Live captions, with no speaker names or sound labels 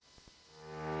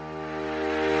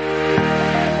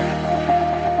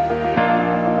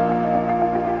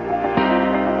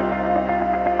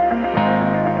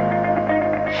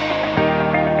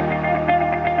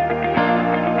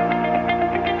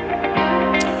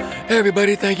Hey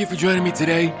everybody, thank you for joining me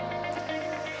today.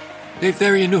 Dave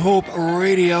Theory and New Hope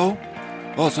Radio,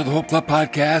 also the Hope Club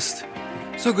podcast.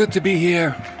 So good to be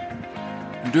here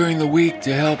during the week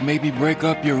to help maybe break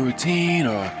up your routine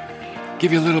or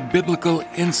give you a little biblical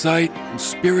insight and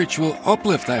spiritual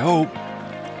uplift, I hope,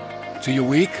 to your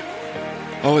week.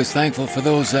 Always thankful for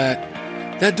those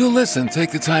that do listen,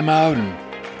 take the time out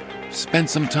and spend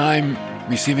some time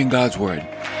receiving God's Word.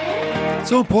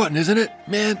 So important, isn't it?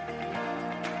 Man,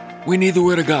 we need the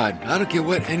Word of God. I don't care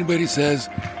what anybody says.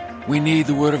 We need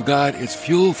the Word of God. It's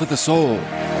fuel for the soul.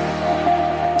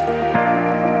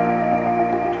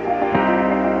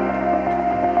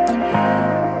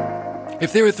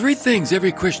 If there are three things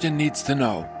every Christian needs to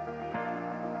know,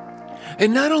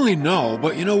 and not only know,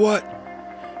 but you know what?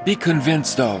 Be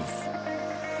convinced of.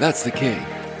 That's the key.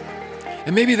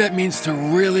 And maybe that means to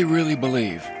really, really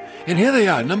believe. And here they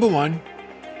are. Number one,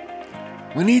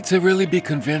 we need to really be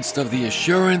convinced of the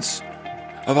assurance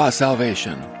of our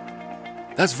salvation.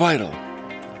 That's vital.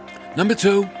 Number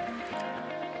two,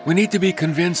 we need to be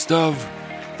convinced of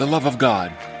the love of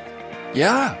God.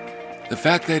 Yeah, the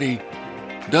fact that He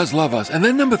does love us. And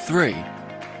then number three,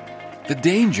 the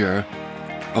danger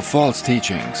of false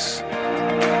teachings.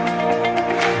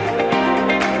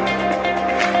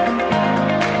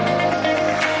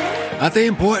 Aren't they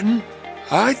important?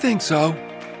 I think so.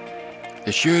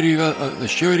 The surety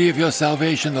of your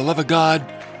salvation, the love of God,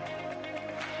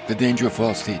 the danger of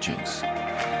false teachings.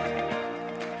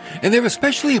 And they're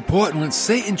especially important when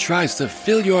Satan tries to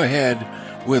fill your head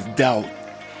with doubt.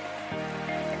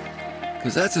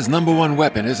 Because that's his number one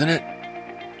weapon, isn't it?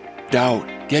 Doubt.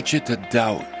 Get you to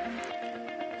doubt.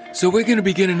 So we're going to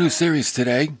begin a new series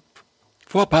today,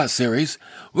 4-part series.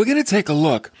 We're going to take a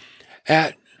look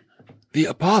at the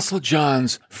Apostle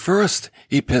John's first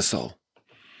epistle.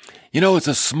 You know, it's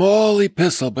a small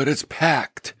epistle, but it's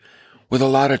packed with a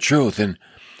lot of truth. And,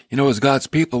 you know, as God's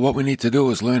people, what we need to do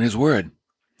is learn His Word.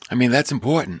 I mean, that's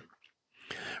important.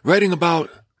 Writing about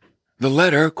the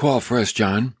letter called 1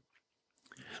 John,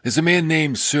 there's a man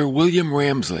named Sir William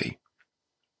Ramsay,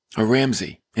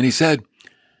 and he said,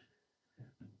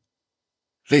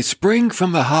 "They spring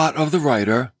from the heart of the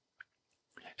writer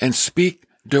and speak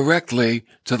directly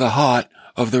to the heart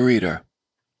of the reader."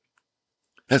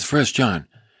 That's 1 John.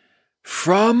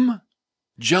 From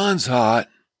John's heart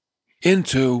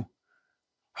into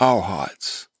our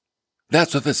hearts.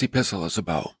 That's what this epistle is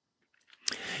about.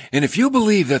 And if you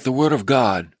believe that the Word of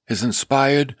God is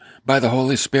inspired by the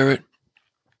Holy Spirit,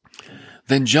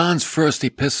 then John's first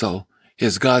epistle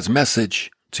is God's message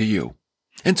to you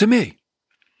and to me,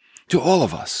 to all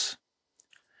of us.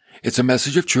 It's a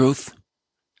message of truth,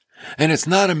 and it's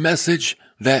not a message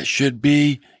that should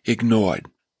be ignored.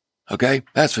 Okay?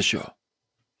 That's for sure.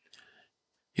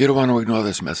 You don't want to ignore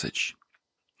this message.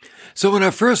 So in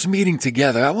our first meeting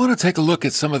together, I want to take a look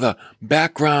at some of the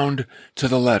background to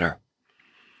the letter.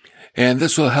 And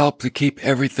this will help to keep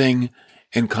everything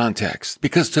in context.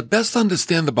 Because to best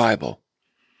understand the Bible,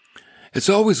 it's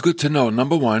always good to know,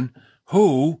 number one,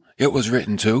 who it was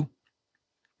written to.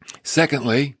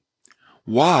 Secondly,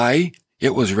 why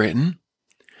it was written.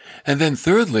 And then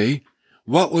thirdly,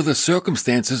 what were the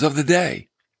circumstances of the day?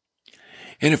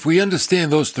 And if we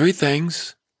understand those three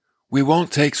things, we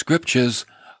won't take scriptures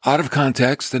out of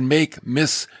context and make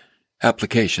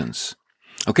misapplications.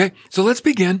 Okay, so let's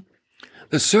begin.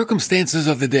 The circumstances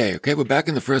of the day. Okay, we're back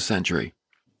in the first century.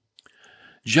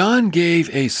 John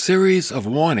gave a series of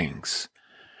warnings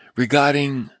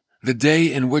regarding the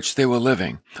day in which they were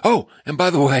living. Oh, and by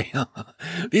the way,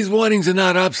 these warnings are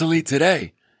not obsolete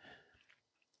today.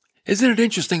 Isn't it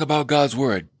interesting about God's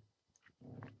Word?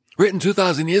 Written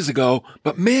 2,000 years ago,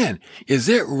 but man, is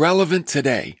it relevant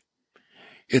today?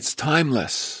 It's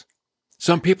timeless.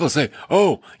 Some people say,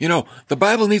 oh, you know, the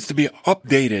Bible needs to be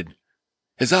updated.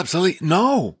 It's obsolete.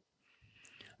 No.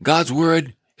 God's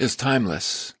Word is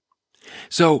timeless.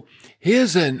 So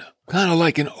here's kind of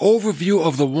like an overview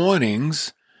of the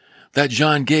warnings that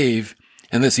John gave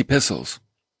in this epistles.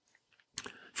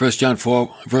 1 John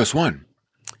 4, verse 1.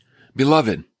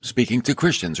 Beloved, speaking to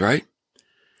Christians, right?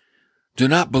 Do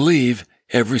not believe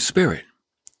every spirit,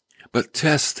 but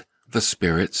test the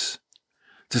spirits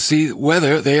to see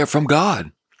whether they are from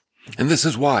God. And this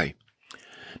is why.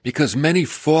 Because many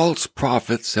false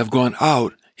prophets have gone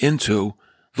out into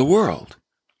the world.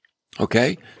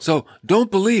 Okay? So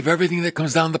don't believe everything that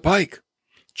comes down the pike.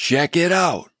 Check it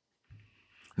out.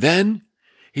 Then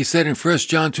he said in 1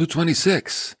 John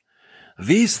 2:26,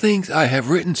 "These things I have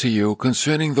written to you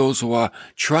concerning those who are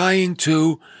trying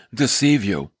to deceive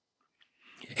you."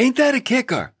 Ain't that a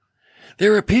kicker?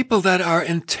 There are people that are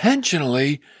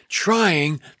intentionally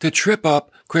trying to trip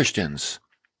up Christians.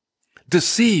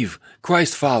 deceive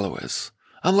Christ followers.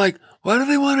 I'm like, why do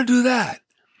they want to do that?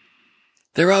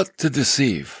 They're out to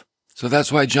deceive. So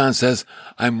that's why John says,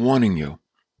 I'm warning you.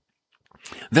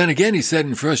 Then again, he said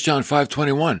in 1 John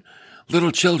 5:21,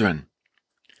 little children,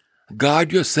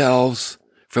 guard yourselves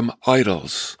from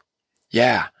idols.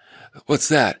 Yeah, what's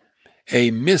that? A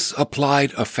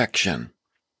misapplied affection.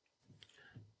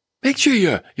 Make sure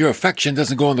your affection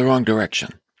doesn't go in the wrong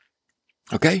direction.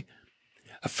 Okay?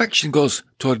 Affection goes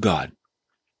toward God.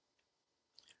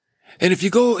 And if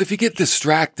you get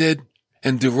distracted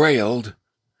and derailed,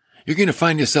 you're going to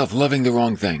find yourself loving the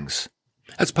wrong things.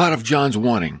 That's part of John's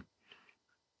warning.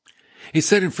 He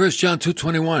said in 1 John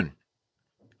 2:21,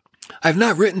 I've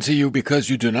not written to you because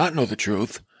you do not know the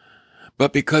truth,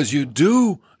 but because you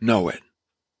do know it,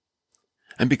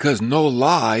 and because no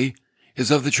lie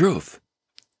is of the truth.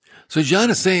 So John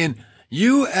is saying,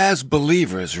 you as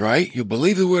believers, right? You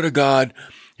believe the word of God.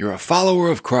 You're a follower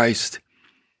of Christ.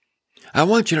 I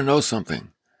want you to know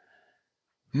something.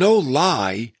 No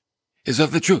lie is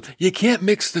of the truth. You can't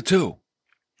mix the two.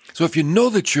 So if you know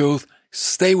the truth,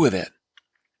 stay with it.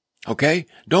 Okay?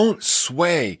 Don't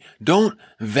sway. Don't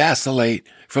vacillate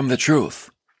from the truth.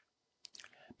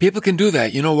 People can do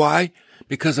that. You know why?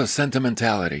 Because of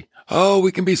sentimentality. Oh,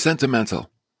 we can be sentimental.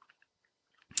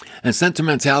 And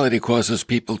sentimentality causes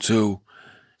people to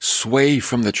sway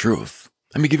from the truth.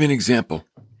 Let me give you an example.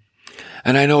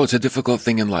 And I know it's a difficult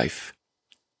thing in life.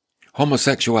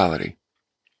 Homosexuality.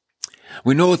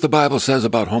 We know what the Bible says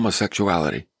about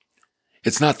homosexuality.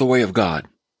 It's not the way of God.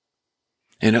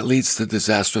 And it leads to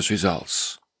disastrous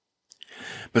results.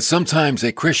 But sometimes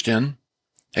a Christian,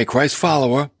 a Christ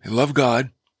follower, who love God,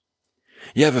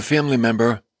 you have a family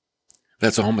member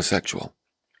that's a homosexual.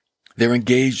 They're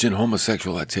engaged in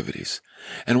homosexual activities.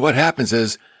 And what happens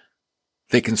is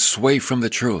they can sway from the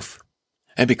truth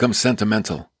and become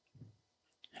sentimental.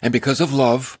 And because of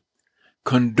love,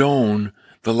 condone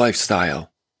the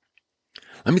lifestyle.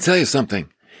 Let me tell you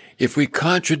something. If we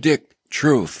contradict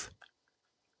truth,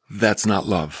 that's not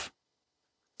love.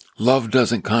 Love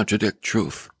doesn't contradict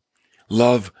truth.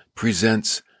 Love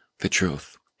presents the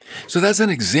truth. So that's an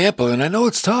example, and I know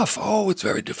it's tough. Oh, it's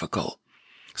very difficult.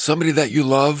 Somebody that you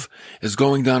love is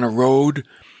going down a road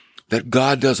that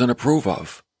God doesn't approve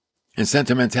of. And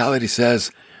sentimentality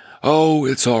says, oh,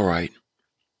 it's all right.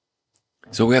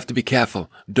 So we have to be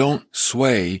careful. Don't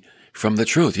sway from the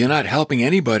truth. You're not helping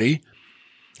anybody,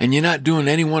 and you're not doing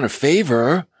anyone a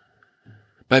favor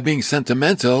by being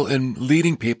sentimental and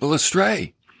leading people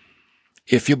astray,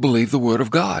 if you believe the word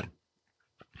of God.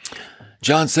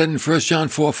 John said in 1 John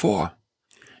 4:4,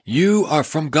 you are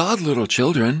from God, little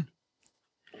children,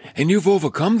 and you've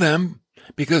overcome them,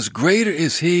 because greater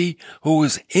is he who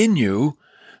is in you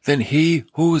than he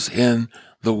who is in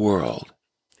the world.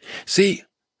 See,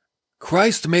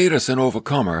 Christ made us an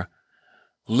overcomer.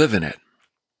 Live in it.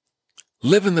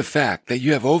 Live in the fact that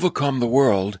you have overcome the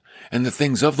world and the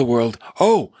things of the world.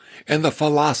 Oh, and the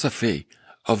philosophy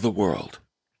of the world.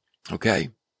 Okay?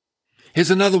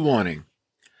 Here's another warning.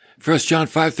 1 John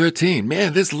 5:13.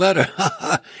 Man, this letter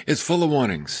is full of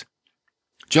warnings.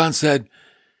 John said,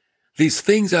 these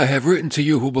things I have written to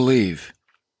you who believe.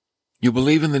 You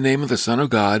believe in the name of the Son of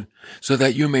God, so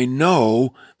that you may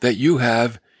know that you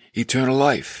have eternal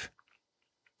life.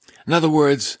 In other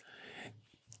words,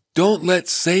 don't let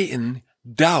Satan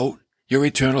doubt your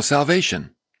eternal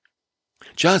salvation.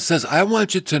 John says, I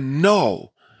want you to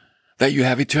know that you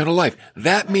have eternal life.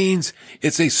 That means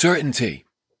it's a certainty.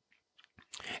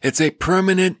 It's a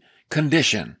permanent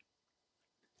condition.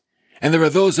 And there are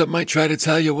those that might try to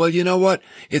tell you, well, you know what?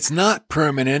 It's not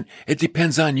permanent. It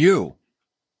depends on you.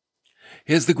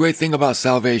 Here's the great thing about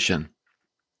salvation.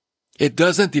 It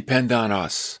doesn't depend on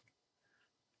us.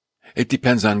 It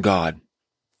depends on God.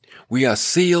 We are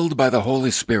sealed by the Holy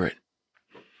Spirit.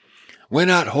 We're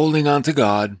not holding on to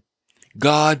God.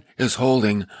 God is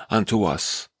holding onto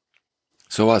us.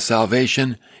 So our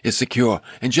salvation is secure.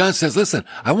 And John says, listen,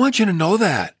 I want you to know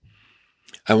that.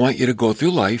 I want you to go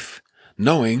through life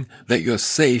knowing that you're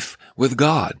safe with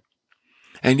God.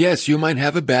 And yes, you might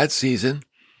have a bad season,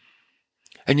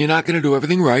 and you're not going to do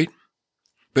everything right,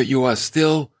 but you are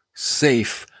still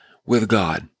safe with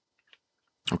God.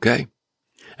 Okay?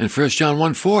 And 1 John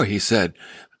 1:4, he said,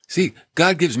 see,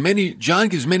 John gives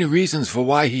many reasons for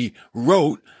why he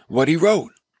wrote what he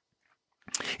wrote.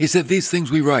 He said, these things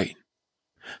we write,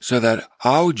 so that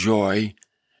our joy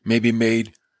may be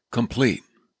made complete.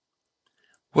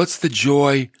 What's the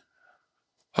joy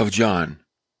of John?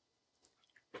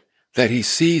 That he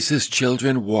sees his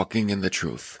children walking in the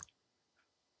truth.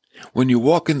 When you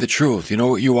walk in the truth, you know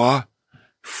what you are?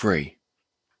 Free.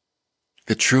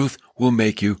 The truth will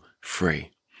make you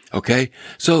free. Okay?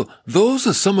 So those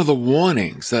are some of the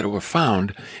warnings that were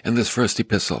found in this first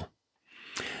epistle.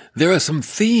 There are some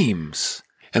themes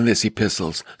in this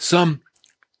epistles, some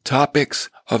topics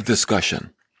of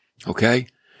discussion. Okay?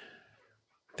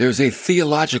 There's a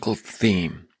theological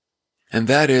theme, and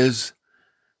that is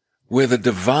where the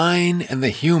divine and the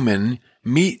human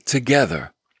meet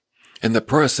together in the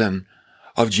person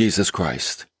of Jesus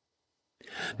Christ.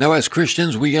 Now, as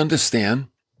Christians, we understand,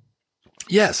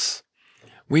 yes,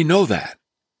 we know that.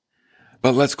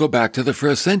 But let's go back to the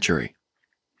first century.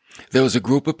 There was a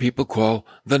group of people called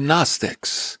the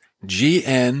Gnostics,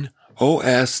 Gnostics,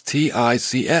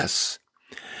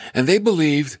 and they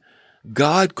believed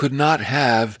God could not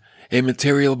have a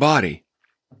material body.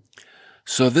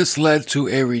 So this led to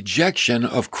a rejection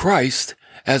of Christ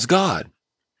as God.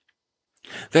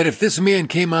 That if this man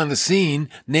came on the scene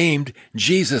named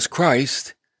Jesus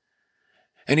Christ,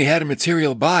 and he had a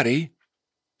material body,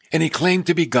 and he claimed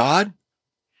to be God,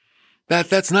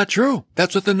 that's not true.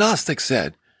 That's what the Gnostics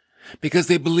said. Because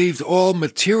they believed all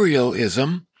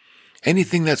materialism,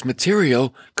 anything that's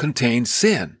material, contains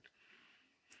sin.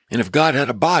 And if God had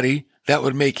a body, that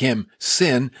would make him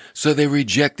sin, so they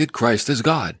rejected Christ as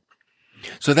God.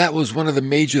 So that was one of the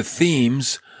major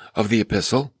themes of the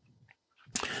epistle.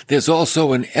 There's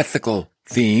also an ethical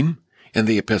theme in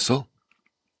the epistle,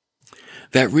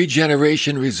 that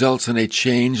regeneration results in a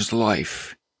changed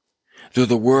life through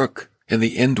the work and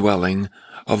the indwelling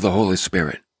of the Holy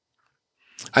Spirit.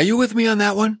 Are you with me on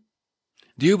that one?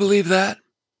 Do you believe that?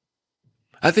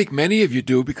 I think many of you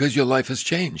do, because your life has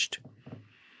changed.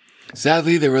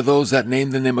 Sadly, there are those that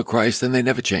name the name of Christ and they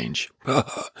never change.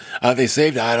 Are they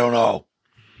saved? I don't know.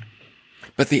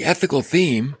 But the ethical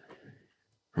theme,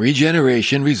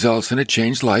 regeneration results in a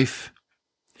changed life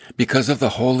because of the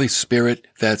Holy Spirit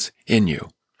that's in you.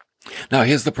 Now,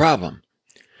 here's the problem.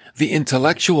 The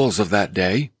intellectuals of that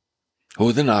day, who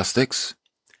were the Gnostics,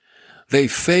 they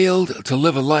failed to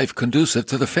live a life conducive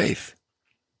to the faith.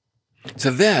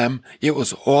 To them, it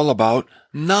was all about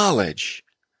knowledge.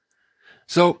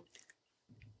 So,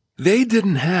 they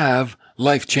didn't have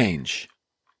life change.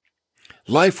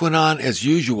 Life went on as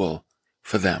usual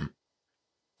for them,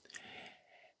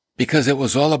 because it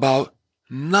was all about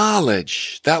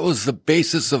knowledge. That was the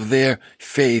basis of their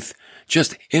faith,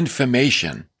 just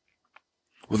information,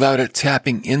 without it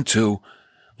tapping into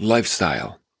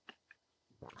lifestyle.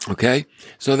 Okay?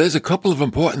 So there's a couple of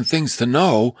important things to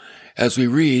know as we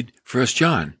read 1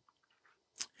 John.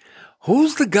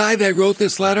 Who's the guy that wrote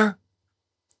this letter?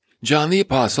 John the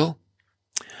Apostle.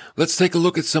 Let's take a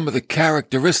look at some of the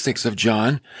characteristics of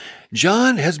John.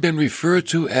 John has been referred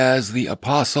to as the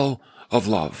Apostle of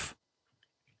Love.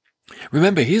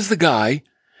 Remember, he's the guy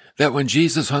that when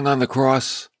Jesus hung on the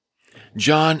cross,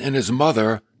 John and his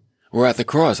mother were at the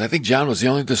cross. I think John was the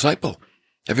only disciple.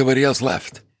 Everybody else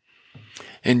left.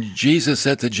 And Jesus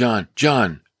said to John,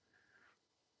 "John,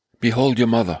 behold your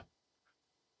mother."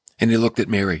 And he looked at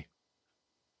Mary.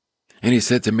 And he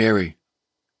said to Mary,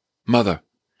 "Mother,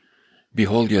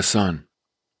 behold your son."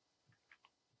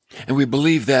 And we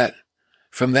believe that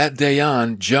from that day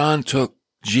on, John took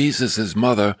Jesus'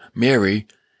 mother, Mary,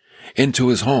 into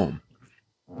his home,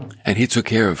 and he took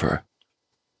care of her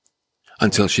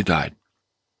until she died.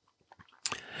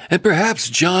 And perhaps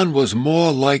John was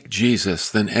more like Jesus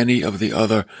than any of the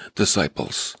other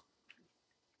disciples.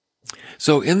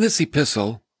 So in this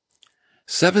epistle,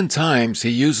 7 times he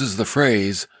uses the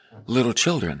phrase, little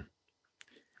children.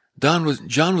 John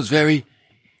was very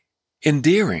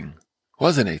endearing,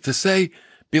 wasn't he? To say,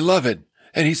 beloved,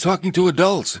 and he's talking to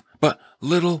adults, but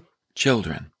little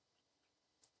children.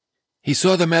 He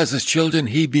saw them as his children,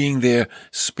 he being their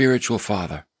spiritual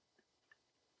father.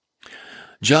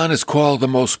 John is called the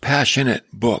most passionate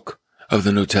book of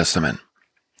the New Testament,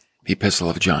 the Epistle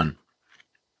of John.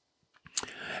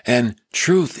 And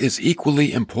truth is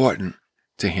equally important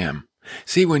to him.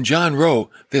 See, when John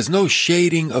wrote, there's no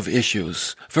shading of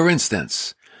issues. For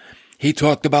instance, he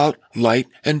talked about light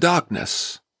and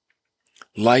darkness,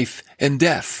 life and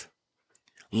death,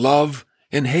 love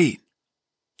and hate,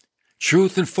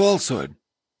 truth and falsehood,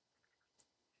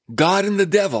 God and the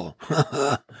devil,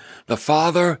 the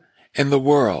Father and the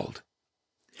world.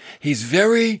 He's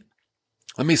very,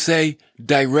 let me say,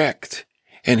 direct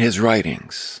in his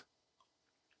writings.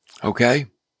 Okay?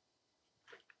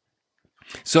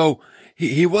 So,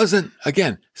 he wasn't,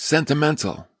 again,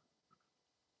 sentimental.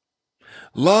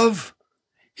 Love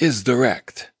is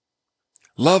direct.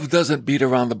 Love doesn't beat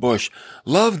around the bush.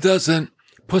 Love doesn't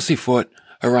pussyfoot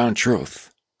around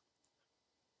truth.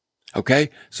 Okay?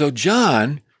 So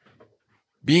John,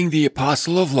 being the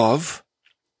apostle of love,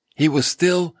 he was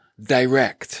still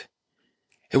direct.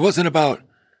 It wasn't about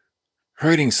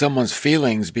hurting someone's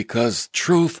feelings, because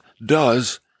truth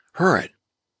does hurt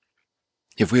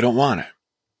if we don't want it.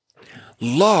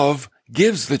 Love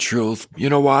gives the truth. You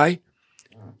know why?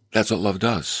 That's what love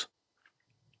does.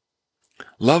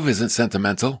 Love isn't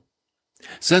sentimental.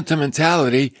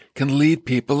 Sentimentality can lead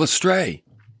people astray.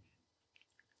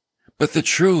 But the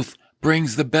truth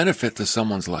brings the benefit to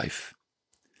someone's life.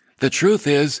 The truth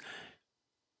is,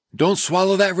 don't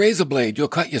swallow that razor blade. You'll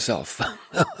cut yourself.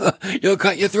 You'll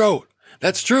cut your throat.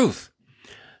 That's truth.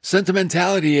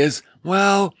 Sentimentality is,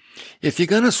 well, if you're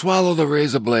going to swallow the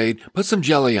razor blade, put some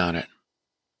jelly on it.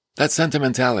 That's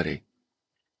sentimentality.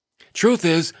 Truth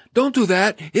is, don't do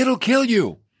that. It'll kill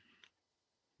you.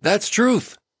 That's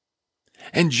truth.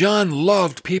 And John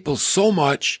loved people so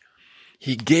much,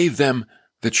 he gave them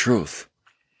the truth.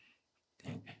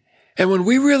 And when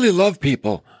we really love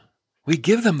people, we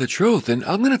give them the truth. And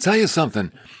I'm going to tell you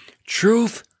something.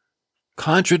 Truth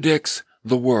contradicts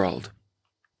the world.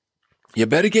 You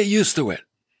better get used to it.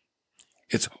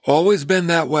 It's always been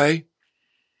that way,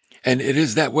 and it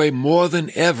is that way more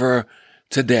than ever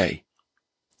today.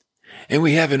 And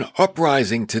we have an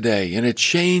uprising today and a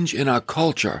change in our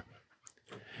culture.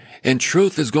 And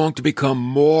truth is going to become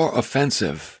more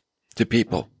offensive to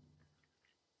people.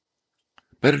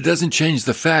 But it doesn't change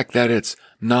the fact that it's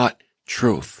not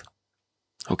truth.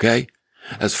 Okay?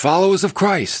 As followers of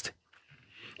Christ,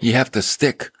 you have to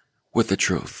stick with the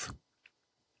truth.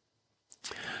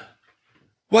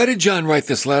 Why did John write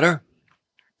this letter?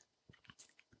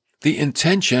 The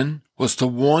intention was to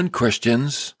warn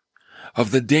Christians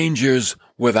of the dangers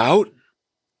without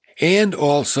and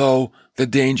also the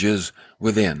dangers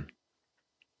within.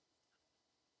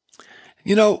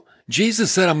 You know,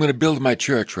 Jesus said, I'm going to build my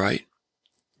church, right?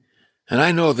 And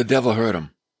I know the devil heard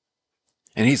him.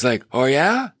 And he's like, oh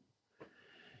yeah?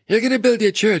 You're going to build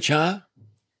your church, huh?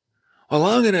 Well,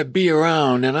 I'm going to be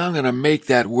around and I'm going to make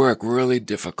that work really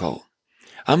difficult.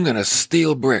 I'm going to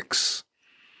steal bricks.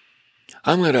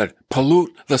 I'm going to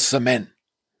pollute the cement.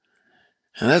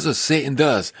 And that's what Satan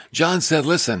does. John said,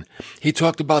 listen, he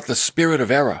talked about the spirit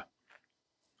of error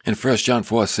in 1 John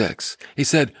 4:6. He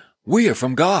said, we are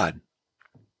from God.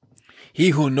 He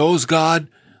who knows God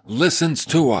listens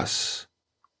to us.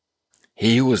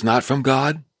 He who is not from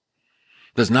God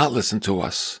does not listen to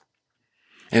us.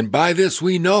 And by this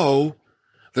we know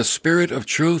the spirit of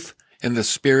truth and the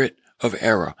spirit of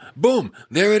error. Boom,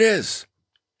 there it is.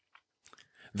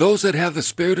 Those that have the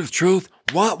spirit of truth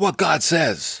want what God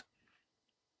says.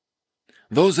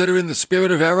 Those that are in the spirit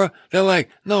of error, they're like,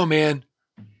 no, man,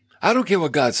 I don't care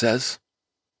what God says.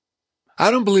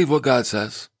 I don't believe what God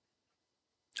says.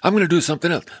 I'm going to do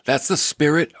something else. That's the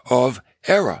spirit of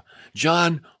error.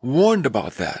 John warned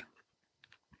about that.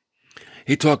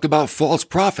 He talked about false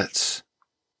prophets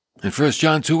in 1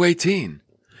 John 2:18.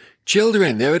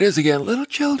 Children, there it is again, little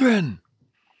children.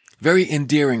 Very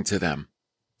endearing to them.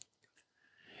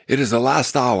 It is the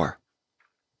last hour.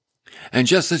 And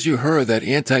just as you heard that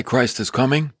Antichrist is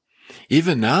coming,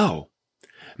 even now,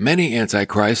 many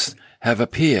Antichrists have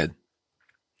appeared.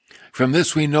 From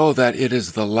this we know that it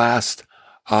is the last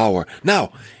hour.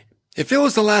 Now, if it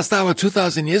was the last hour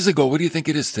 2,000 years ago, what do you think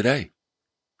it is today?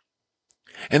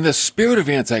 And the spirit of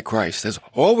Antichrist has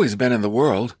always been in the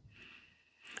world.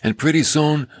 And pretty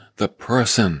soon, the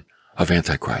person of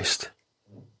Antichrist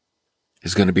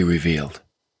is going to be revealed.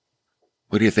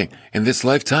 What do you think? In this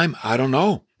lifetime? I don't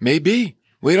know. Maybe.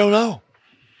 We don't know.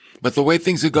 But the way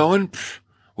things are going,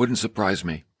 wouldn't surprise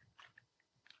me.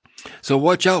 So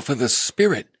watch out for the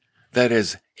spirit that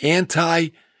is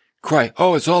anti-Christ.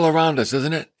 Oh, it's all around us,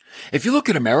 isn't it? If you look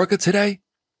at America today,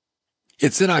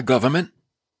 it's in our government.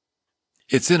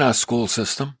 It's in our school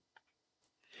system.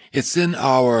 It's in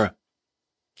our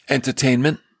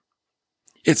entertainment.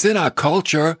 It's in our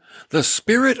culture. The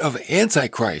spirit of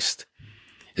Antichrist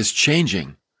is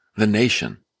changing the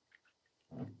nation.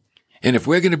 And if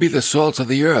we're going to be the salt of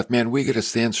the earth, man, we got to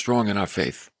stand strong in our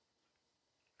faith.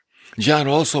 John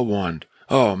also warned,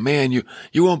 oh man, you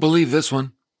won't believe this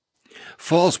one.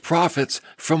 False prophets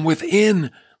from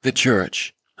within the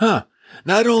church. Not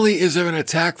only is there an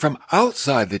attack from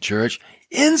outside the church,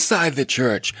 inside the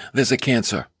church, there's a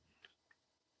cancer.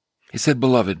 He said,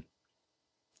 beloved,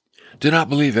 do not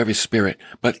believe every spirit,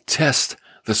 but test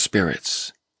the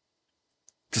spirits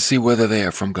to see whether they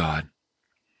are from God.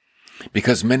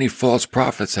 Because many false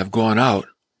prophets have gone out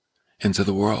into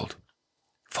the world.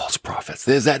 False prophets.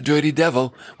 There's that dirty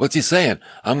devil. What's he saying?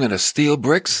 I'm going to steal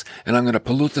bricks and I'm going to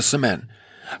pollute the cement.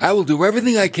 I will do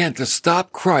everything I can to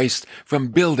stop Christ from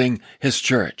building his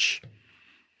church.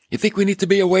 You think we need to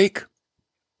be awake?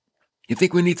 You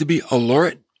think we need to be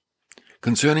alert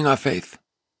concerning our faith?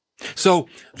 So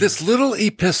this little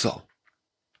epistle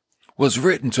was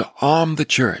written to arm the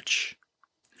church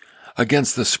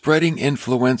against the spreading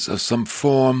influence of some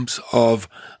forms of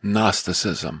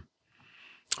Gnosticism.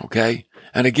 Okay?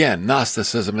 And again,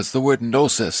 Gnosticism, it's the word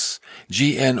gnosis,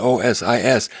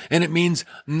 Gnosis, and it means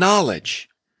knowledge.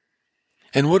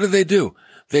 And what do?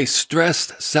 They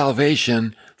stressed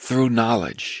salvation through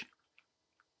knowledge.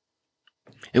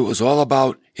 It was all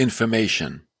about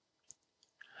information.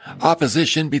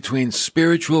 Opposition between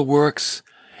spiritual works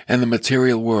and the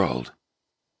material world.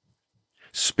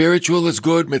 Spiritual is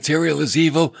good, material is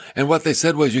evil, and what they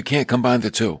said was you can't combine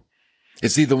the two.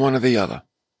 It's either one or the other.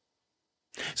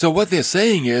 So what they're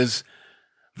saying is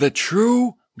the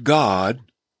true God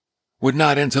would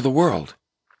not enter the world.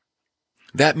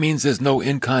 That means there's no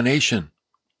incarnation.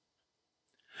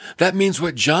 That means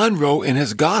what John wrote in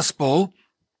his gospel,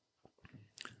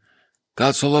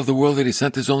 God so loved the world that he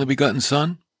sent his only begotten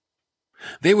Son.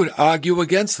 They would argue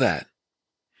against that.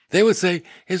 They would say,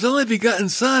 his only begotten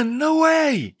Son? No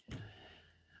way!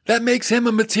 That makes him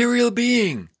a material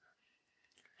being.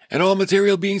 And all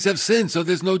material beings have sinned, so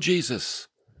there's no Jesus.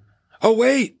 Oh,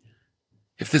 wait!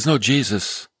 If there's no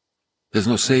Jesus, there's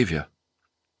no Savior.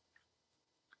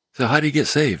 So how do you get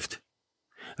saved?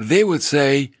 They would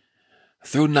say,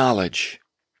 through knowledge,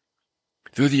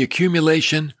 through the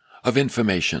accumulation of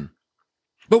information.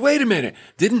 But wait a minute,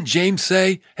 didn't James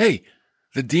say, hey,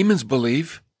 the demons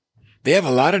believe, they have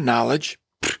a lot of knowledge,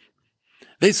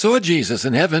 they saw Jesus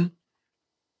in heaven,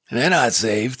 and they're not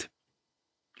saved.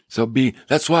 So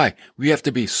that's why we have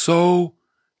to be so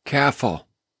careful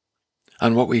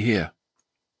on what we hear.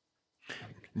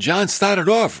 John started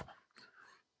off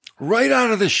right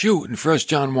out of the chute in 1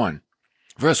 John 1,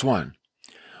 verse 1.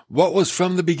 What was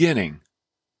from the beginning,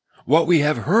 what we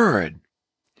have heard,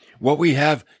 what we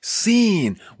have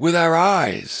seen with our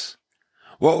eyes,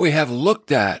 what we have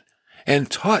looked at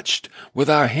and touched with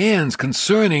our hands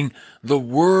concerning the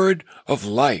word of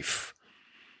life.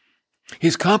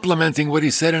 He's complimenting what he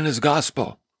said in his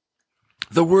gospel.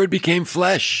 The word became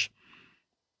flesh.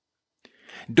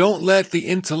 Don't let the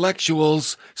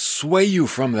intellectuals sway you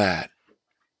from that.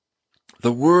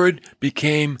 The word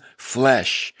became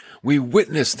flesh. We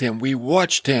witnessed him. We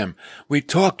watched him. We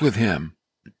talked with him.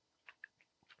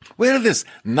 Where did this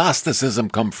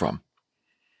Gnosticism come from?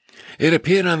 It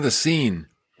appeared on the scene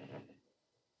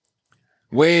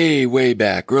way, way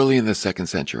back, early in the 2nd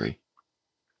century.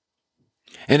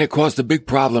 And it caused a big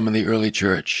problem in the early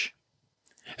church.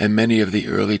 And many of the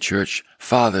early church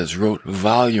fathers wrote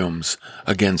volumes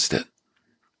against it.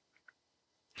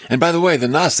 And by the way, the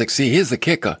Gnostics, see, here's the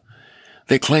kicker.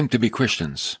 They claimed to be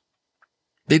Christians.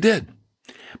 They did.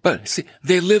 But see,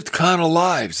 they lived carnal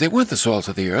lives. They weren't the salt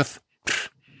of the earth.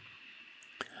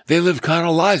 They lived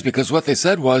carnal lives because what they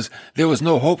said was there was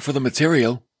no hope for the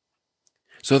material.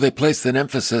 So they placed an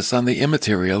emphasis on the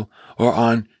immaterial or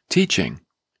on teaching.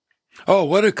 Oh,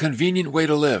 what a convenient way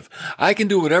to live. I can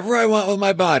do whatever I want with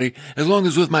my body as long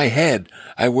as with my head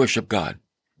I worship God.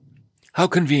 How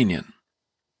convenient.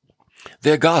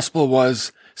 Their gospel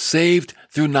was saved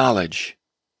through knowledge,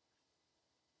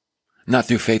 not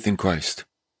through faith in Christ.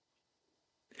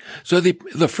 So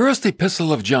the first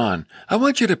epistle of John, I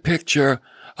want you to picture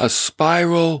a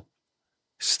spiral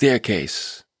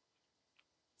staircase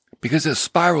because it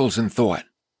spirals in thought.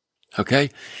 Okay?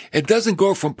 It doesn't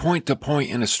go from point to point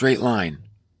in a straight line.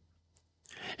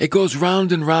 It goes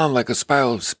round and round like a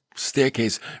spiral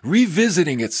staircase,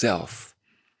 revisiting itself.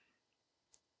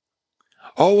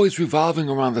 Always revolving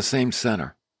around the same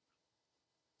center.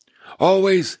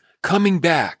 Always coming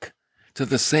back to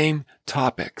the same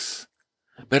topics,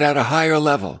 but at a higher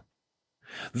level.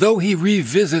 Though he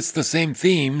revisits the same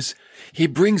themes, he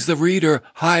brings the reader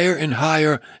higher and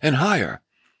higher and higher.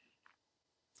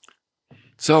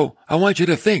 So I want you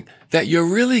to think that you're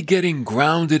really getting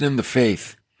grounded in the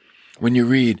faith when you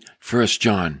read 1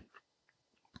 John.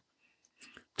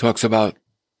 Talks about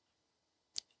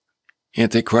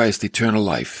Antichrist, eternal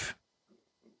life.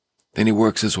 Then he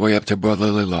works his way up to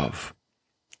brotherly love.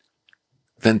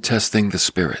 Then testing the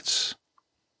spirits.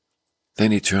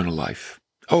 Then eternal life.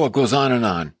 Oh, it goes on and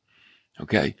on.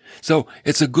 Okay? So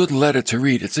it's a good letter to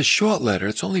read. It's a short letter.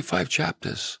 It's only 5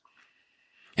 chapters.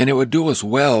 And it would do us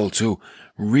well to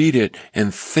read it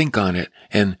and think on it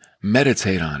and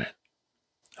meditate on it.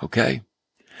 Okay?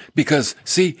 Because,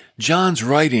 see, John's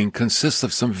writing consists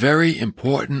of some very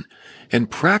important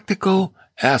and practical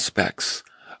aspects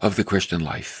of the Christian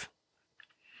life.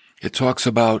 It talks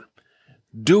about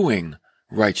doing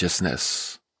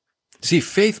righteousness. See,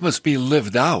 faith must be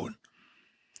lived out.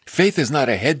 Faith is not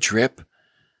a head trip.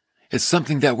 It's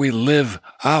something that we live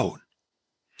out.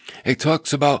 It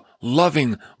talks about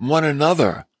loving one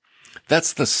another,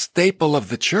 That's the staple of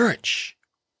the church.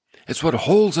 It's what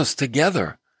holds us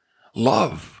together.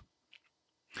 Love.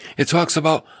 It talks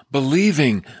about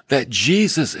believing that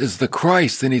Jesus is the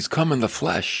Christ and he's come in the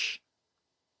flesh.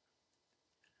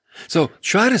 So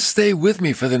try to stay with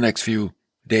me for the next few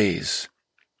days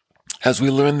as we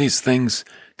learn these things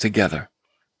together.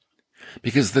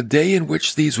 Because the day in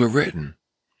which these were written,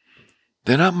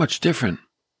 they're not much different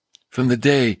from the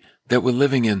day that we're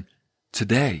living in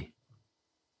today.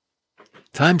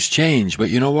 Times change, but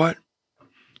you know what?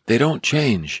 They don't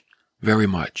change very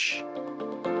much.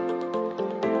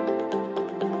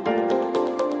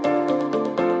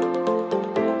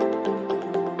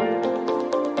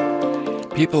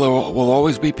 People will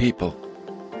always be people,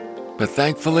 but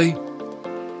thankfully,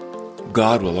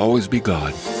 God will always be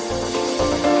God.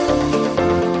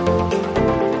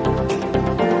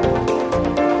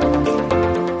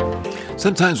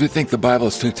 Sometimes we think the Bible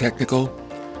is too technical,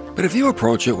 but if you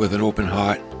approach it with an open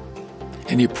heart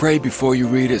and you pray before you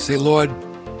read it, say, Lord,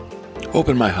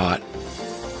 open my heart.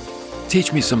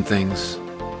 Teach me some things.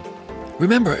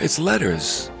 Remember, it's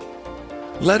letters.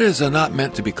 Letters are not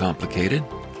meant to be complicated.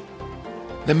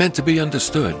 They're meant to be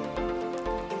understood.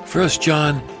 1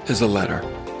 John is a letter,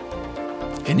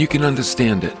 and you can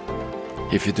understand it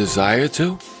if you desire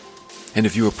to and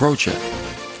if you approach it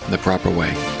in the proper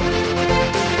way.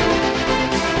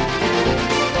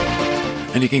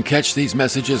 And you can catch these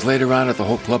messages later on at the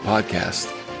Hope Club podcast.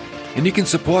 And you can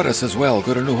support us as well.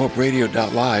 Go to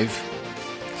newhoperadio.live,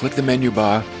 click the menu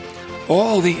bar.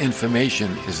 All the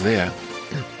information is there.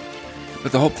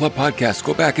 But the Hope Club podcast,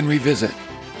 go back and revisit.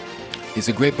 These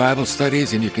are great Bible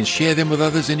studies, and you can share them with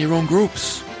others in your own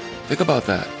groups. Think about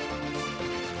that.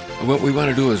 What we want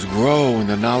to do is grow in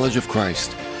the knowledge of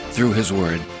Christ through His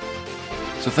Word.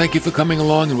 So thank you for coming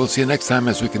along, and we'll see you next time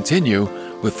as we continue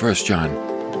with 1 John.